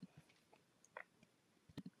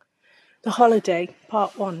The holiday,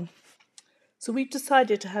 part one. So we've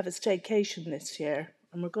decided to have a staycation this year,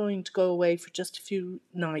 and we're going to go away for just a few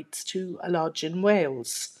nights to a lodge in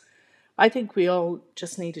Wales. I think we all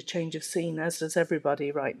just need a change of scene, as does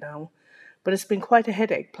everybody right now. But it's been quite a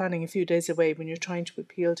headache planning a few days away when you're trying to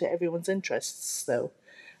appeal to everyone's interests, though.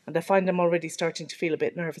 And I find I'm already starting to feel a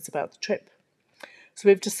bit nervous about the trip. So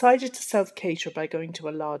we've decided to self-cater by going to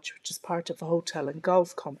a lodge, which is part of a hotel and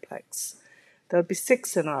golf complex. There'll be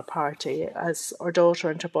six in our party, as our daughter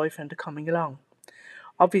and her boyfriend are coming along.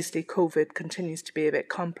 Obviously, COVID continues to be a bit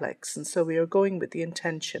complex, and so we are going with the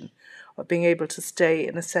intention of being able to stay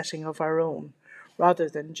in a setting of our own, rather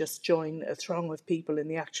than just join a throng of people in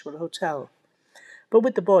the actual hotel. But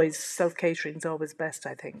with the boys, self-catering is always best,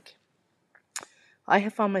 I think. I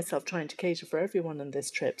have found myself trying to cater for everyone on this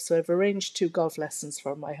trip, so I've arranged 2 golf lessons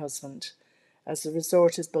for my husband, as the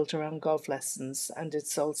resort is built around golf lessons, and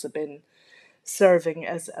it's also been serving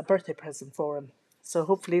as a birthday present for him. So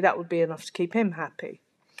hopefully that will be enough to keep him happy.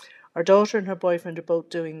 Our daughter and her boyfriend are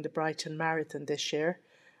both doing the Brighton Marathon this year,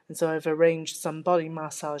 and so I've arranged some body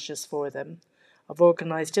massages for them. I've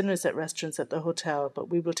organised dinners at restaurants at the hotel, but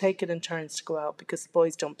we will take it in turns to go out because the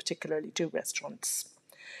boys don't particularly do restaurants.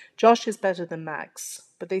 Josh is better than Max,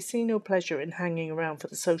 but they see no pleasure in hanging around for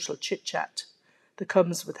the social chit-chat that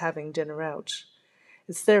comes with having dinner out.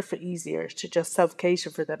 It's therefore easier to just self-cater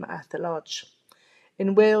for them at the lodge.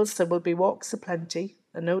 In Wales there will be walks aplenty,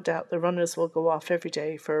 and no doubt the runners will go off every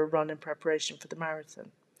day for a run in preparation for the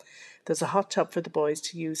marathon. There's a hot tub for the boys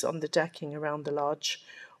to use on the decking around the lodge,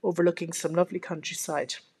 overlooking some lovely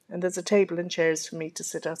countryside, and there's a table and chairs for me to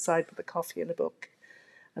sit outside with a coffee and a book,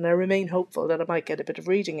 and I remain hopeful that I might get a bit of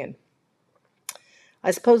reading in.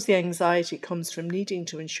 I suppose the anxiety comes from needing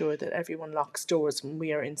to ensure that everyone locks doors when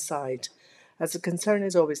we are inside, as the concern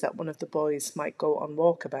is always that one of the boys might go on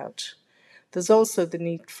walkabout. There's also the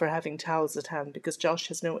need for having towels at hand because Josh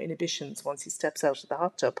has no inhibitions once he steps out of the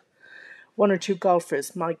hot tub. 1 or 2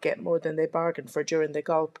 golfers might get more than they bargained for during the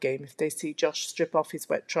golf game if they see Josh strip off his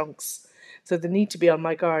wet trunks, so the need to be on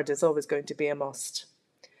my guard is always going to be a must.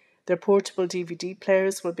 Their portable DVD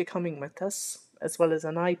players will be coming with us, as well as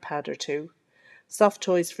an iPad or two, soft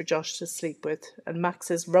toys for Josh to sleep with, and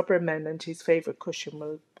Max's rubber men and his favourite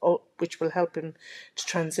cushion, which will help him to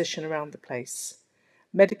transition around the place.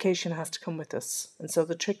 Medication has to come with us, and so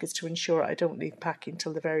the trick is to ensure I don't leave packing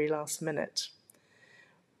till the very last minute.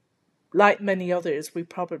 Like many others, we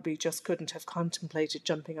probably just couldn't have contemplated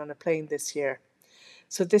jumping on a plane this year,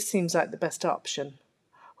 so this seems like the best option.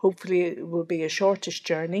 Hopefully it will be a shortish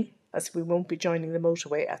journey, as we won't be joining the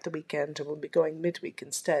motorway at the weekend and will be going midweek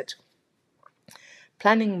instead.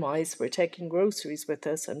 Planning-wise, we're taking groceries with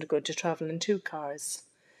us and are going to travel in 2 cars.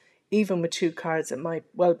 Even with 2 cars, it might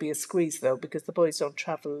well be a squeeze, though, because the boys don't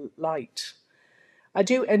travel light. I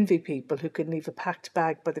do envy people who can leave a packed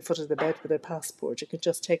bag by the foot of the bed with their passport and can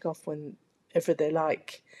just take off whenever they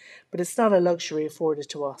like, but it's not a luxury afforded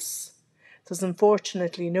to us. There's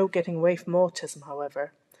unfortunately no getting away from autism,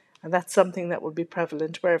 however, and that's something that will be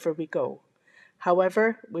prevalent wherever we go.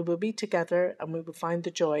 However, we will be together and we will find the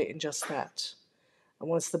joy in just that. And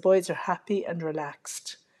once the boys are happy and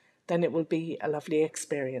relaxed, then it will be a lovely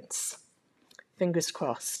experience. Fingers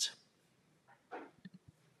crossed.